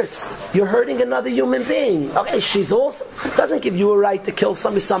 Derech Eretz, you're hurting another human being. Okay, she's also doesn't give you a right to kill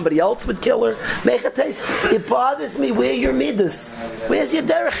somebody else would kill her. It bothers me where your Midos. Where's your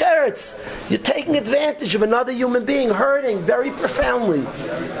Derech Eretz? You're taking advantage of another human being, hurting very profoundly.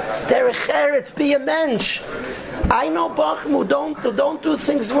 Derech Eretz, be a mensch. I know Bachim who don't do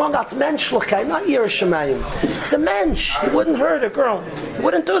things wrong. That's menschlichkeit, not Yiras Shamayim. He's a mensch. He wouldn't hurt a girl. He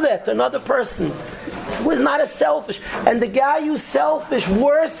wouldn't do that to another person. He was not as selfish. And the guy who's selfish,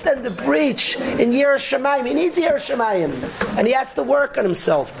 worse than the breach in Yiras Shamayim, he needs Yiras Shamayim. And he has to work on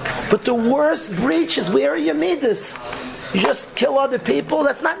himself. But the worst breach is where are your Midos? You just kill other people?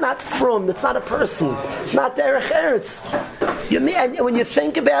 That's not frum. That's not a person. It's not Derech Eretz. And when you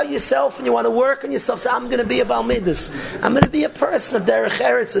think about yourself and you want to work on yourself, say, I'm going to be about Midos. I'm going to be a person of Derech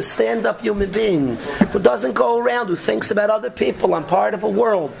Eretz, a stand-up human being who doesn't go around, who thinks about other people. I'm part of a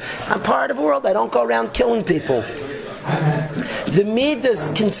world. I'm part of a world. I don't go around killing people. The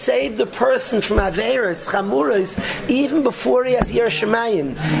Midos can save the person from Averos, Chamuros, even before he has Yiras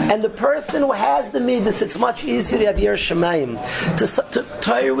Shamayim. And the person who has the Midos, it's much easier to have Yiras Shamayim.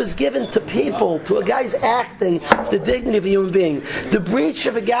 Torah was given to people, to a guy's acting, the dignity of a human being. The breach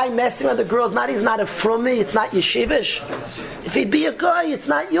of a guy messing with the girls, he's not a frummy, it's not yeshivish. If he'd be a guy, it's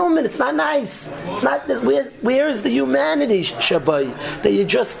not human, it's not nice. It's not. Where is the humanity, Shabbai, that you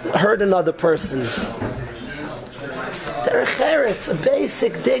just hurt another person? Derech Eretz, a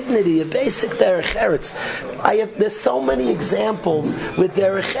basic dignity, a basic Derech Eretz. There's so many examples where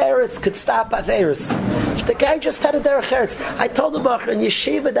Derech Eretz could stop Averos. If the guy just had a Derech Eretz, I told the Bacher in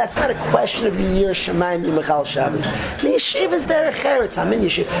Yeshiva, that's not a question of Yiras Shamayim Yimachal Shabbos. The Yeshiva is Derech Eretz. I'm in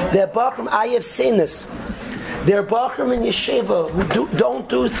Yeshiva. They're Bacher, I have seen this. There are Bachrim in Yeshiva who don't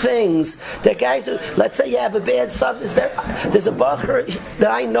do things. There are guys who, let's say you have a bad substance. There's a Bachar that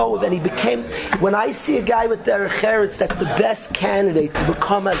I know of, and he became, when I see a guy with Derech Eretz, that's the best candidate to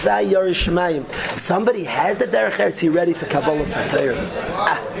become Azai Yiras Shamayim. Somebody has the Derech Eretz, he's ready for Kabbalah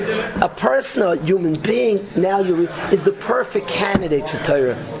Satayr. A person, a human being, is the perfect candidate for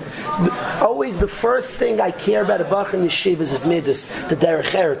Torah. Always the first thing I care about a Bachar in Yeshiva is his Midos, the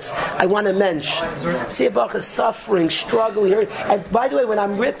Derech Eretz. I want a mensch. See a Bachar suffering, struggling, hurt. And by the way, when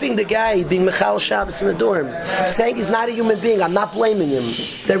I'm ripping the guy being Michal Shabbos in the dorm, saying he's not a human being, I'm not blaming him.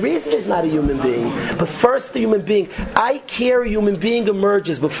 The reason he's not a human being, but first the human being. I care a human being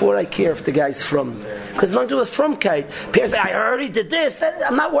emerges before I care if the guy's from. Because it's nothing to do with frumkeit. Parents say, I already did this.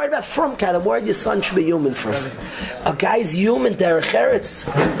 I'm not worried about frumkeit. I'm worried your son should be human first. A guy's human, Derech Eretz.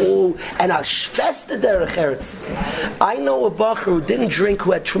 And I'll fest the Derech Eretz. I know a Bachar who didn't drink,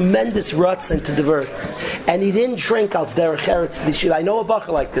 who had tremendous rutzin to divert. And he didn't drink als Derech Eretz in the yeshiva. I know a Bachar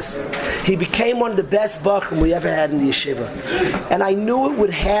like this. He became one of the best Bachrim we ever had in the yeshiva. And I knew it would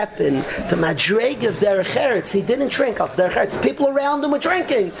happen. The Madreg of Derech Eretz, he didn't drink als Derech Eretz. People around him were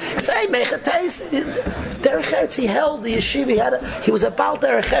drinking. He said, hey, Derech Eretz, he held the yeshiva. He was about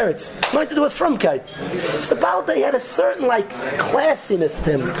Derech Eretz. Nothing to do with frumkeit. He was about that. He had a certain classiness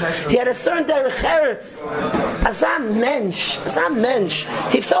to him. He had a certain Derech Eretz. As a mensch.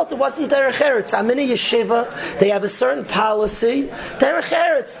 He felt it wasn't Derech Eretz. I'm in a yeshiva. They have a certain policy. Derech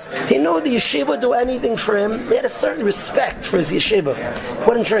Eretz. He knew the yeshiva would do anything for him. He had a certain respect for his yeshiva. He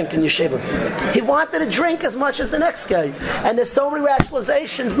wouldn't drink in yeshiva. He wanted to drink as much as the next guy. And there's so many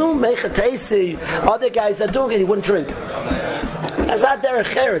rationalizations. No, mechatesi. Other guys are doing it. He wouldn't drink. Azad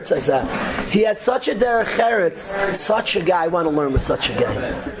Derech Eretz. He had such a Derech Eretz. Such a guy I want to learn with such a guy.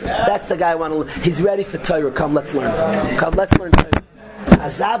 That's the guy I want to learn. He's ready for Torah. Come, let's learn. Come, let's learn Torah.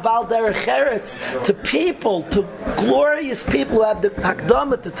 Azab al Derech Eretz, to people, to glorious people who have the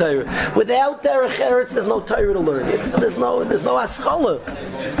Hakdama to Torah. Without Derech Eretz, there's no Torah to learn. There's no Aschala.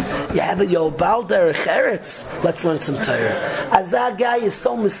 Yeah, but Bal Derech Eretz, let's learn some Torah. Azab guy is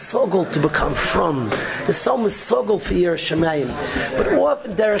so misogol to become from. Is so misogol for Yer Shemayim. But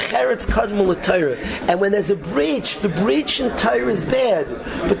often Derech Eretz Kadma l'Torah. And when there's a breach, the breach in Torah is bad.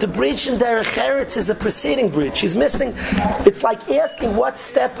 But the breach in Derech Eretz is a preceding breach. He's missing. It's like asking, what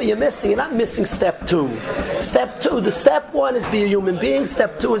step are you missing? You're not missing step 2. Step 2, the step 1 is be a human being.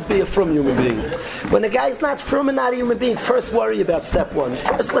 Step 2 is be a from human being. When a guy's not from and not a human being, first worry about step 1.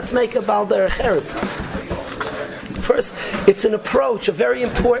 First, let's make a Bal Derech Eretz. First, it's an approach, a very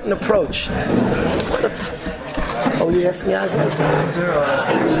important approach. Oh, you asking us?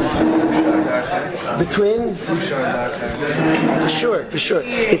 Between? For sure.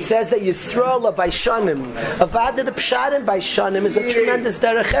 It says that Yisrael by Shanim, Avada the Pshadim by Shanim is a tremendous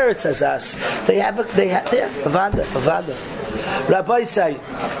Derech Eretz as us. They have Avada. Rabbi say,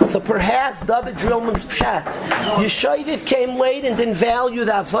 so perhaps David Drillman's Pshat. Yeshoviv came late and didn't value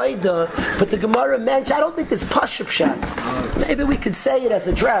the Avodah, but the Gemara mentions, I don't think there's Pasha Pshat. Maybe we could say it as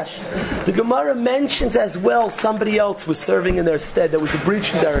a drash. The Gemara mentions as well somebody else was serving in their stead. There was a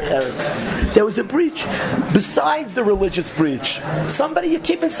breach in Derech Eretz. There was a breach. Besides the religious breach. You're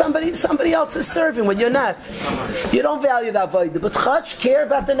keeping somebody else is serving when you're not. You don't value the Avodah, but Chach care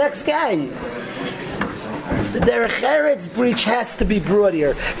about the next guy. The Derech Eretz breach has to be brought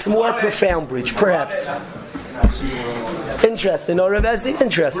here. It's a more profound breach, perhaps. Interesting, no, Rebezi?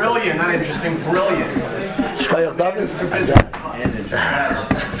 Interesting. Brilliant, not interesting, brilliant. Shkoyach David? Too busy.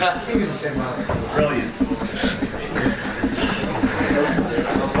 Brilliant.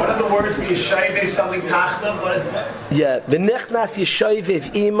 What are the words? Yeshayve something tachta? What is that? Yeah, v'nichnas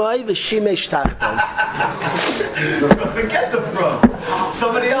yeshayve imay v'shimesh tachta. So forget the pro.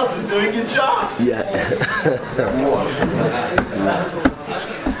 Somebody else is doing your job. Yeah.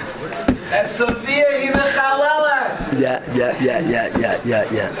 And Sophia Himachalelas. Yeah.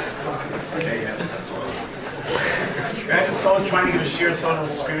 Right? Someone's trying to give a shear and someone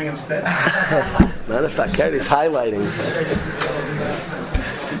else is screaming instead. Matter of fact, Kerry's highlighting.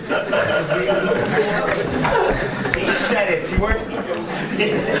 He said it. You weren't.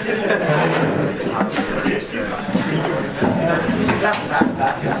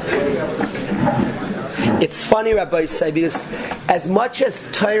 It's funny, Rabbi say, because as much as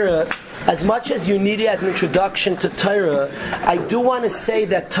you need it as an introduction to Torah, I do want to say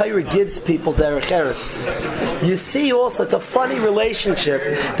that Torah gives people Derech Eretz. You see also, it's a funny relationship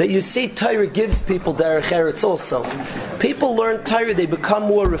that you see Torah gives people Derech Eretz also. People learn Torah, they become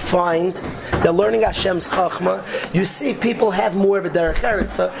more refined, they're learning Hashem's Chachma. You see people have more of a Derech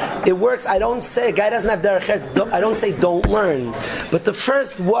Eretz. So it works. I don't say a guy doesn't have Derech Eretz, I don't say don't learn. But the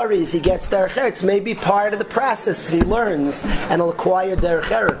first worry is he gets Derech Eretz. Maybe part of the process he learns and he'll acquire Derech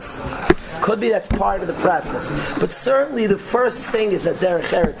Eretz. Could be that's part of the process. But certainly the first thing is that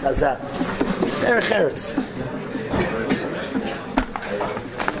Derech Eretz Hazah. It's Derech Eretz.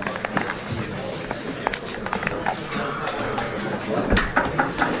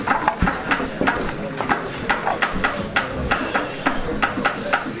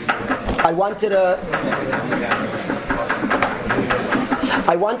 I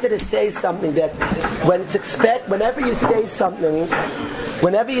wanted to say something that whenever you say something,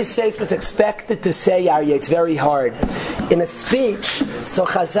 it's expected to say, Aryeh, it's very hard. In a speech, so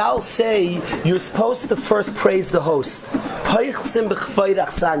Chazal say, you're supposed to first praise the host. Poichsim b'chvoid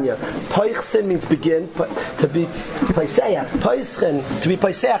achsanya. Poichsim means begin, to be paiseach. Poischin, to be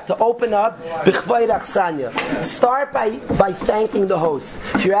paiseach, to open up, b'chvoid achsanya. Start by thanking the host.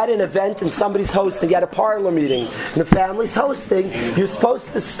 If you're at an event and somebody's hosting, at a parlor meeting, and the family's hosting, you're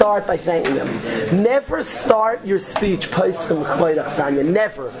supposed to start by thanking them. Never start your speech, Poischim b'chvoid achsanya.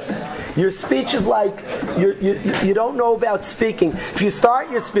 Never. Your speech is like you don't know about speaking. If you start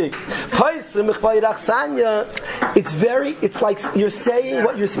your speech, it's like you're saying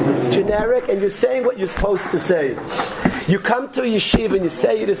what it's generic, and you're saying what you're supposed to say. You come to a yeshiva and you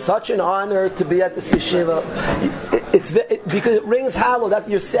say it is such an honor to be at this yeshiva. Because it rings hollow that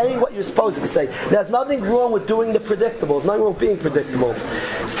you're saying what you're supposed to say. There's nothing wrong with doing the predictable. There's nothing wrong with being predictable.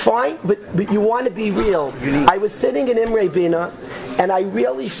 Fine, but you want to be real. I was sitting in Imre Bina, and I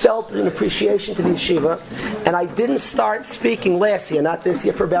really felt an appreciation to the yeshiva, and I didn't start speaking last year, not this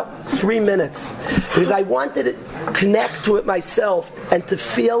year, for about 3 minutes, because I wanted to connect to it myself and to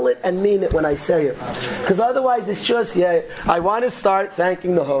feel it and mean it when I say it. Because otherwise it's just, I want to start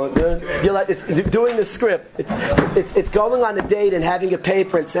thanking the host. It's doing the script. It's going on a date and having a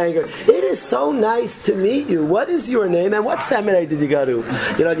paper and saying, it is so nice to meet you. What is your name and what seminary did you go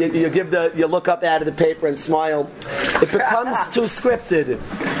to? You look up out of the paper and smile. It becomes too scripted.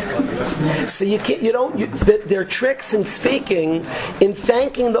 So there are tricks in speaking. In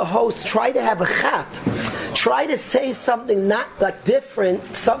thanking the host, try to have a chap. Try to say something not like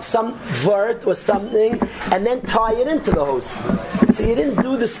different, some word or something, and then tie it into the host. So you didn't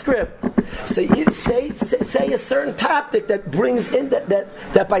do the script. So you say a certain topic that brings in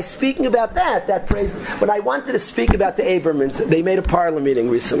that by speaking about that praise. When I wanted to speak about the Abermans, they made a parlor meeting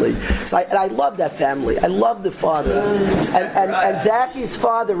recently. So I love that family. I love the father. And Zaki's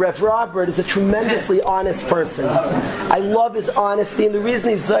father, Rev Robert, is a tremendously honest person. I love his honesty, and the reason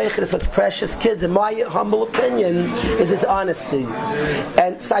he's Zeich to such precious kids, in my humble opinion, is his honesty.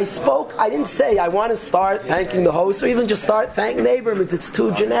 And so I didn't say I want to start thanking the host or even just start thanking the Abermans. It's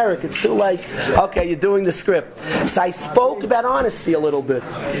too generic. It's too like, okay, you're doing the script. So I spoke about honesty a little bit.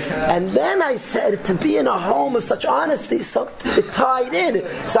 And then I said, to be in a home of such honesty, so it tied in.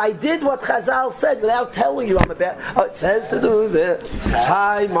 So I did what Chazal said without telling you it says to do this.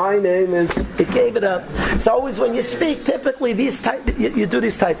 Hi, my name is, it gave it up. So always when you speak, typically you do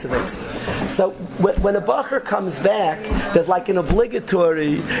these types of things. So when a bacher comes back, there's like an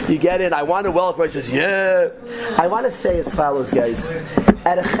obligatory, you get in, I want to welcome, he says, yeah. I want to say as follows, guys.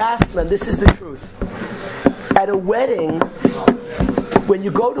 At a chasna, this is the truth. At a wedding, when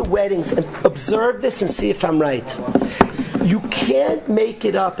you go to weddings, and observe this and see if I'm right. You can't make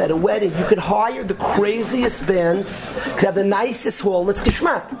it up at a wedding. You could hire the craziest band, could have the nicest hall, and it's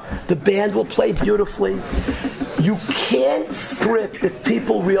geschmack. The band will play beautifully. You can't script if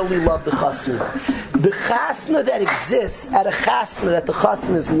people really love the chasna. The chasna that exists at a chasna that the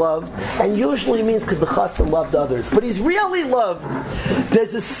chasna is loved, and usually means because the chasna loved others, but he's really loved.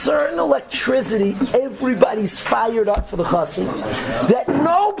 There's a certain electricity. Everybody's fired up for the chasna that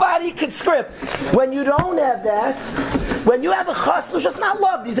nobody could script. When you don't have that, when you have a chasna who's just not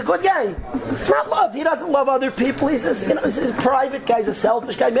loved, he's a good guy. He's not loved. He doesn't love other people. He's a private guy. He's a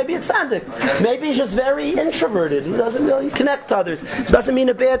selfish guy. Maybe it's tzaddik. Maybe he's just very introverted. He doesn't really connect to others. It doesn't mean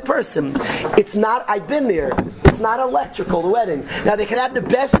a bad person. It's not. I've been there. It's not electrical, the wedding. Now they can have the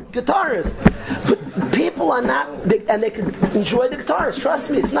best guitarist, but people are not, and they can enjoy the guitarist. Trust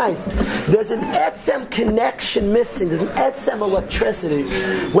me, it's nice. There's an etzem connection missing. There's an etzem electricity.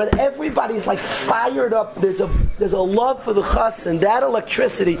 When everybody's like fired up, there's a love for the chas, and that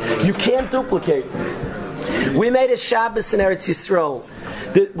electricity you can't duplicate. We made a Shabbos in Eretz Yisrael.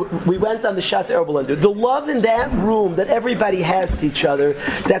 We went on the Shas Erbelunder. The love in that room that everybody has to each other,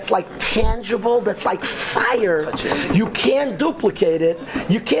 that's like tangible, that's like fire. You can't duplicate it.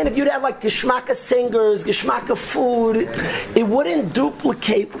 You can't, if you'd have like Geschmacka singers, Geschmacka food, it wouldn't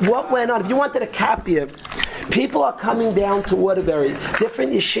duplicate what went on. If you wanted to copy it, people are coming down to Waterbury,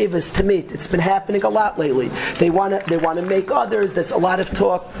 different yeshivas to meet. It's been happening a lot lately. They want to make others. There's a lot of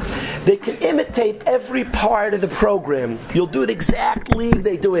talk. They can imitate every part of the program. You'll do it exactly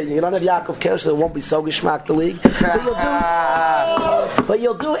they do it. You don't have Yaakov Kirsch, so it won't be so geschmack the league. But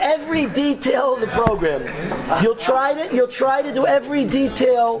you'll do every detail of the program. You'll try to do every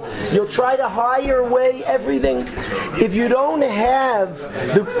detail. You'll try to hire away everything. If you don't have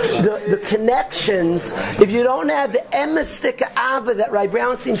the connections, if you don't have the emistic ava that Rabbi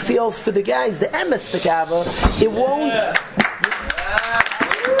Brownstein feels for the guys, the emistic ava, it won't.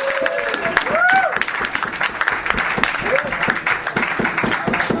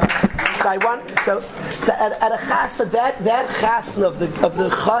 So at a chasna, that chasna of the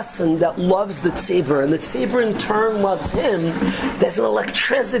chassan that loves the tzibur, and the tzibur in turn loves him, there's an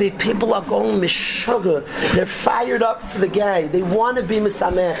electricity. People are going mishuga. They're fired up for the guy. They want to be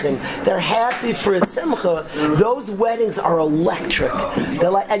misamechin. They're happy for a simcha. Those weddings are electric.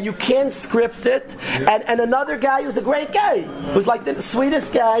 They're like, and you can't script it. And another guy who's a great guy, who's like the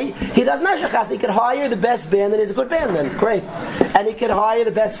sweetest guy, he doesn't have a chasna. He could hire the best band, and he's a good band then. Great. And he could hire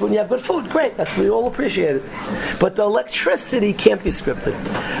the best food, and you have good food. Great. That's we all appreciate it. But the electricity can't be scripted.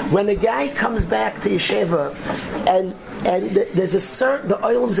 When the guy comes back to yeshiva, and there's a certain the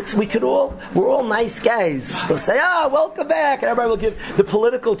oilams, we're all nice guys. We'll say, welcome back, and everybody will give the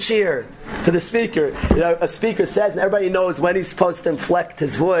political cheer to the speaker. A speaker says, and everybody knows when he's supposed to inflect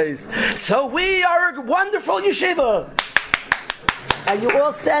his voice. So we are a wonderful yeshiva, and you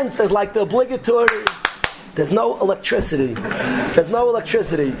all sense there's like the obligatory. There's no electricity. There's no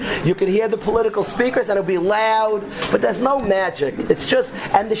electricity. You can hear the political speakers and it'll be loud, but there's no magic. It's just,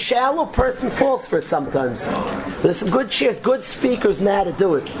 and the shallow person falls for it sometimes. There's some good cheers, good speakers know how to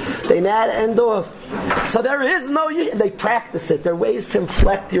do it. They know how to end off. So there is no, they practice it. There are ways to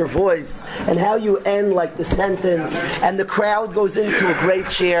inflect your voice and how you end like the sentence, and the crowd goes into a great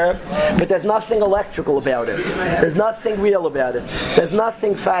cheer, but there's nothing electrical about it. There's nothing real about it. There's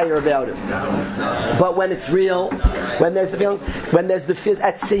nothing fire about it. But when it's real, when there's the feeling,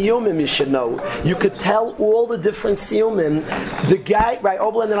 at Siyumim you should know. You could tell all the different Siyumim. The guy, right,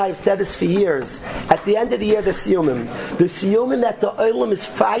 Oberlin and I have said this for years. At the end of the year, the Siyumim that the Olam is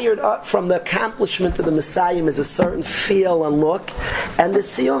fired up from the accomplishment of the Messiah is a certain feel and look, and the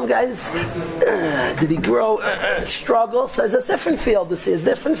Siyum guys, did he grow, struggle? Says it's different field. This is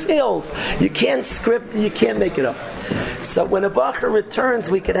different fields. You can't script it, you can't make it up. So when a bacher returns,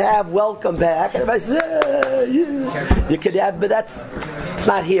 we could have welcome back, and everybody says, yeah. You could have, but it's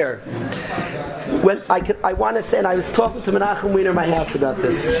not here. When I want to say, and I was talking to Menachem Wiener in my house about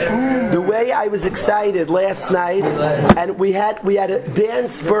this. The way I was excited last night, and we had a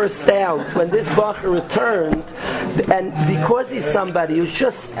dance burst out when this bacher returned, and because he's somebody who's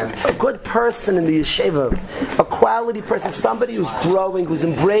just a good person in the yeshiva, a quality person, somebody who's growing, who's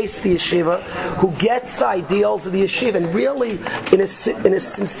embraced the yeshiva, who gets the ideals of the yeshiva, and really, in a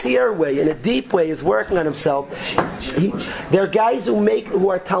sincere way, in a deep way, is working on himself. There are guys who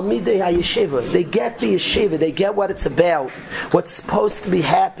are Talmidei HaYeshiva. They get the yeshiva, they get what it's about, what's supposed to be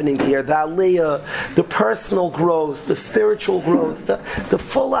happening here, the aliyah, the personal growth, the spiritual growth, the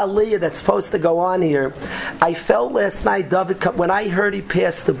full aliyah that's supposed to go on here. I felt last night, David, when I heard he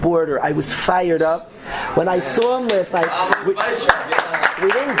passed the border, I was fired up. When I saw him last night,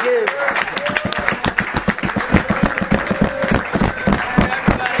 we didn't give...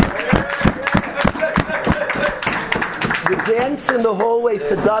 The dance in the hallway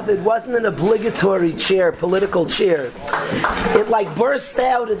for David wasn't an obligatory cheer, political cheer. It like burst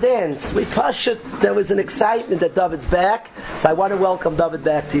out a dance. We pushed it. There was an excitement that David's back. So I want to welcome David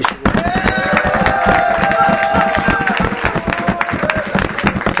back to Yeshiva.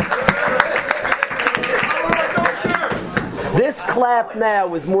 This clap now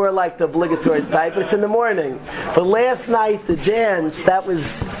was more like the obligatory type, but it's in the morning. But last night, the dance, that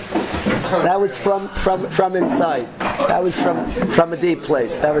was from inside. That was from a deep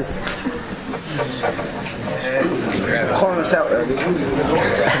place. That was calling us out.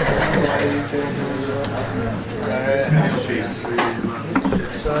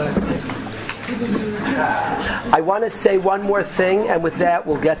 I want to say one more thing, and with that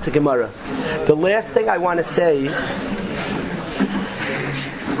we'll get to Gemara. The last thing I want to say.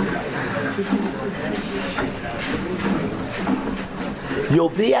 You'll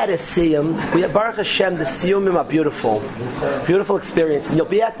be at a siyum. We have Baruch Hashem. The siyumim are beautiful experience. And you'll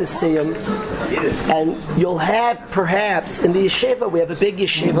be at the siyum, and you'll have perhaps in the yeshiva. We have a big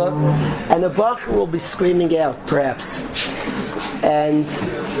yeshiva, and a bacher will be screaming out perhaps. And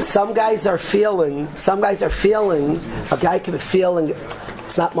some guys are feeling. A guy can be feeling.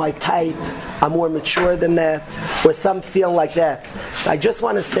 It's not my type. I'm more mature than that, or some feel like that. So I just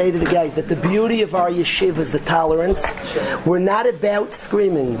want to say to the guys that the beauty of our yeshiva is the tolerance. We're not about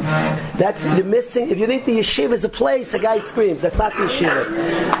screaming. You're missing. If you think the yeshiva is a place, a guy screams. That's not the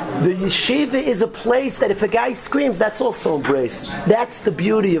yeshiva. The yeshiva is a place that if a guy screams, that's also embraced. That's the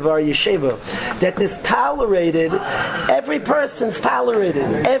beauty of our yeshiva. That is tolerated. Every person's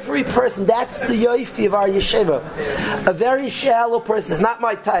tolerated. Every person. That's the yoifi of our yeshiva. A very shallow person is not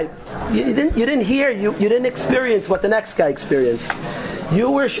my type. You didn't hear, you didn't experience what the next guy experienced.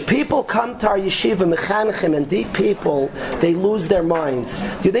 People come to our yeshiva, mechanchim, and deep people, they lose their minds.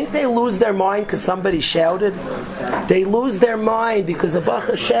 Do you think they lose their mind because somebody shouted? They lose their mind because a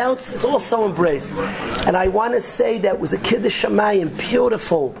bacher shouts. It's also embraced. And I want to say that was a kiddush shamayim,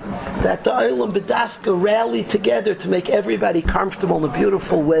 beautiful, that the Olam B'dafka rallied together to make everybody comfortable in a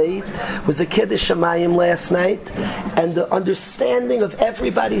beautiful way. It was a kiddush shamayim last night, and the understanding of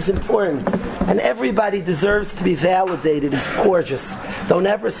everybody's important, and everybody deserves to be validated is gorgeous. Don't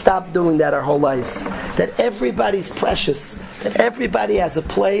ever stop doing that our whole lives. That everybody's precious, that everybody has a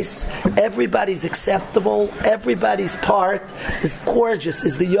place, everybody's acceptable, everybody's part is gorgeous,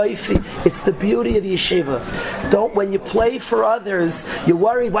 is the yoifi. It's the beauty of the yeshiva. When you play for others, you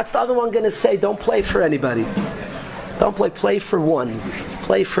worry, what's the other one going to say? Don't play for anybody. Don't play for one.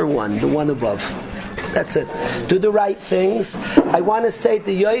 Play for one, the one above. That's it. Do the right things. I want to say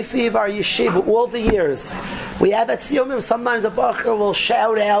the yoifi of our yeshiva all the years. We have at Siyumim, sometimes a Bacher will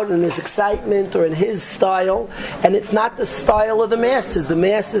shout out in his excitement or in his style, and it's not the style of the masses. The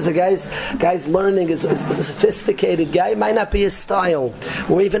masses, a guy's learning is a sophisticated guy, it might not be his style,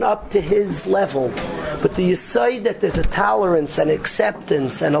 or even up to his level. But the Yesod that there's a tolerance and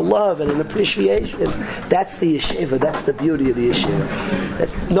acceptance and a love and an appreciation, that's the yeshiva, that's the beauty of the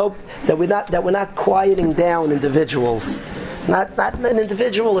yeshiva. That we're not quieting down individuals. Not an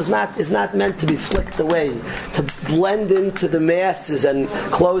individual is not meant to be flicked away, to blend into the masses and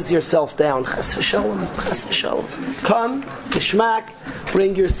close yourself down. Chas v'sholom, chas v'sholom. Come, geschmack,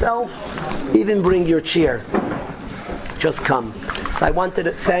 bring yourself, even bring your chair. Just come. So I wanted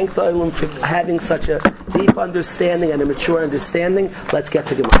to thank the Olam for having such a deep understanding and a mature understanding. Let's get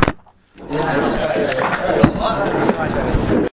to Gemara.